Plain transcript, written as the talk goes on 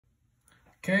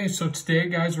Okay, so today,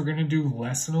 guys, we're going to do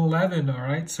lesson 11, all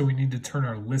right? So we need to turn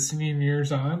our listening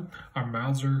ears on, our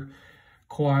mouths are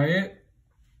quiet,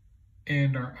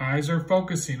 and our eyes are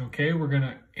focusing, okay? We're going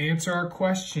to answer our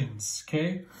questions,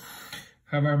 okay?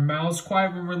 Have our mouths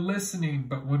quiet when we're listening,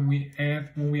 but when we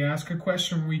ask a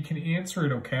question, we can answer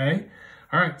it, okay?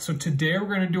 All right, so today we're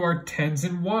going to do our tens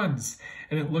and ones,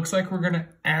 and it looks like we're going to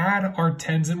add our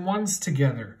tens and ones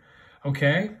together,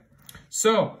 okay?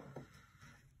 So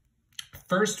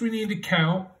first, we need to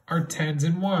count our tens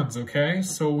and ones, okay?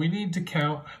 So we need to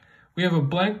count, we have a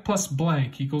blank plus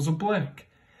blank equals a blank,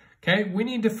 okay? We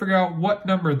need to figure out what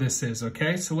number this is,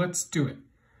 okay? So let's do it.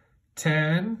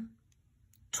 10,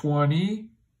 20,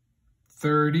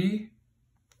 30,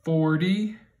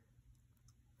 40,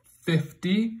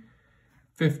 50,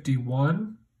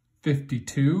 51,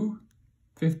 52,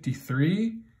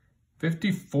 53,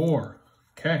 54,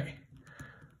 okay?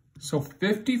 So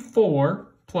 54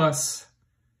 plus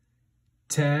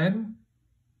 10,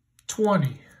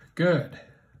 20. Good.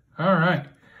 All right.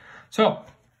 So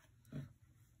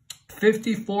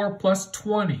 54 plus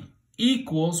 20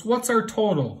 equals, what's our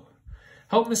total?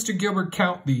 Help Mr. Gilbert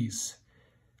count these.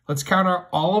 Let's count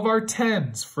all of our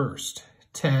tens first.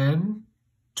 10,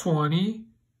 20,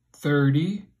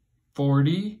 30,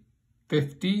 40,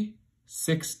 50,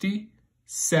 60,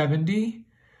 70,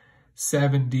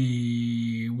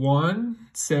 71,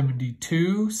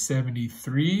 72,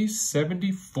 73,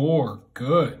 74.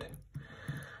 Good.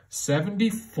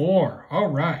 74. All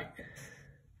right.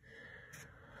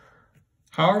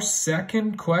 Our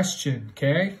second question,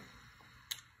 okay?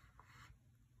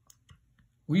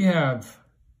 We have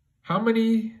how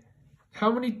many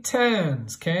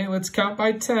tens, okay? Let's count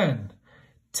by 10.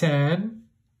 10,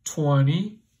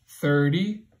 20,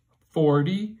 30,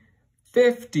 40,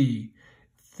 50.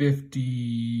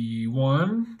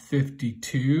 51,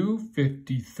 52,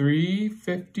 53,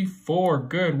 54.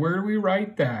 Good. Where do we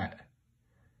write that?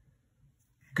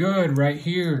 Good, right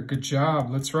here. Good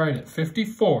job. Let's write it.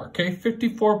 54. Okay,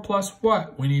 54 plus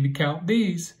what? We need to count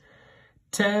these.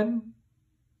 10.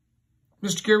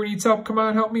 Mr. Gilbert needs help. Come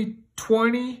on, help me.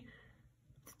 20,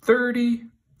 30,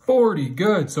 40.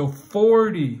 Good. So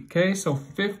 40. Okay, so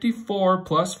 54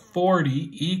 plus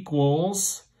 40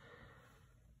 equals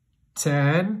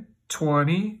 10,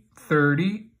 20,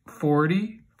 30,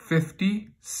 40, 50,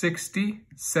 60,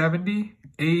 70,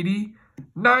 80,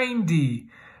 90,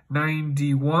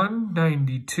 91,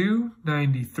 92,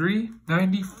 93,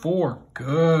 94.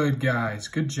 Good, guys.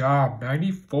 Good job.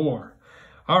 94.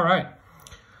 All right.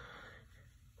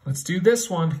 Let's do this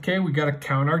one. Okay, we got to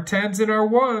count our tens and our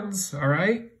ones. All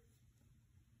right.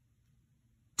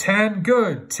 10,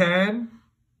 good. 10,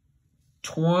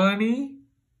 20,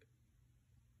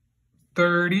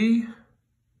 30,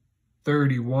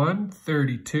 31,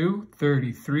 32,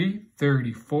 33,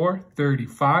 34,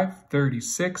 35,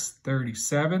 36,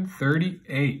 37,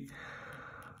 38.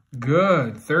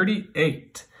 Good,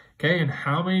 38. Okay, and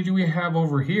how many do we have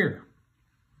over here?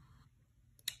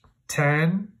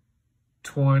 10,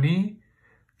 20,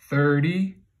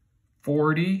 30,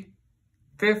 40,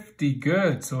 50.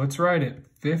 Good, so let's write it.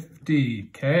 50,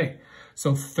 okay.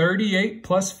 So 38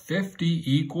 plus 50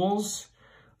 equals,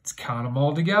 let's count them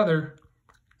all together.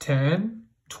 10,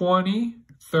 20,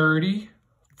 30,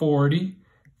 40,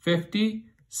 50,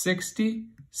 60,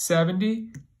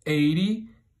 70, 80,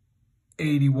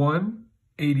 81,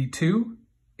 82,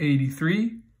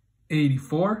 83,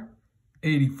 84,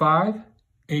 85,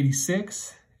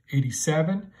 86,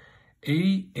 87,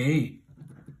 88.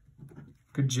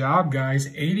 Good job, guys.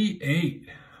 88.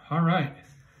 All right.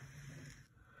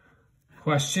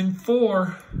 Question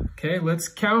 4. Okay, let's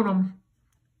count them.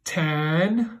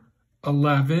 10,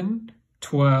 11,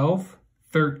 12,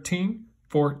 13,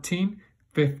 14,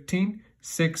 15,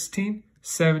 16,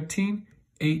 17,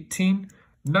 18,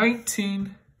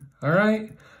 19. All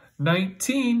right,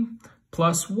 19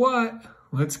 plus what?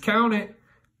 Let's count it.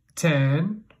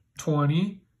 10,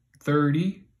 20,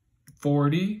 30,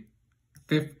 40,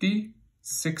 50,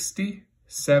 60,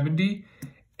 70,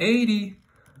 80.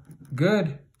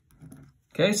 Good.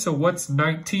 Okay, so what's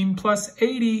 19 plus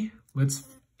 80? Let's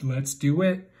do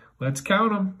it. Let's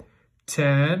count them.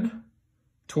 10,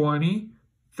 20,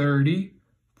 30,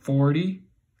 40,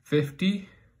 50,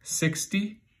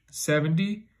 60,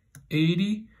 70,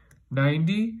 80,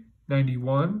 90,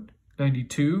 91,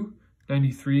 92,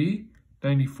 93,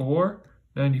 94,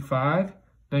 95,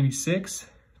 96,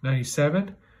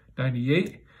 97,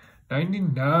 98,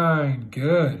 99.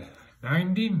 Good.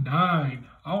 99.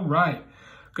 All right.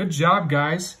 Good job,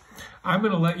 guys. I'm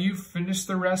going to let you finish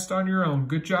the rest on your own.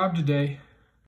 Good job today.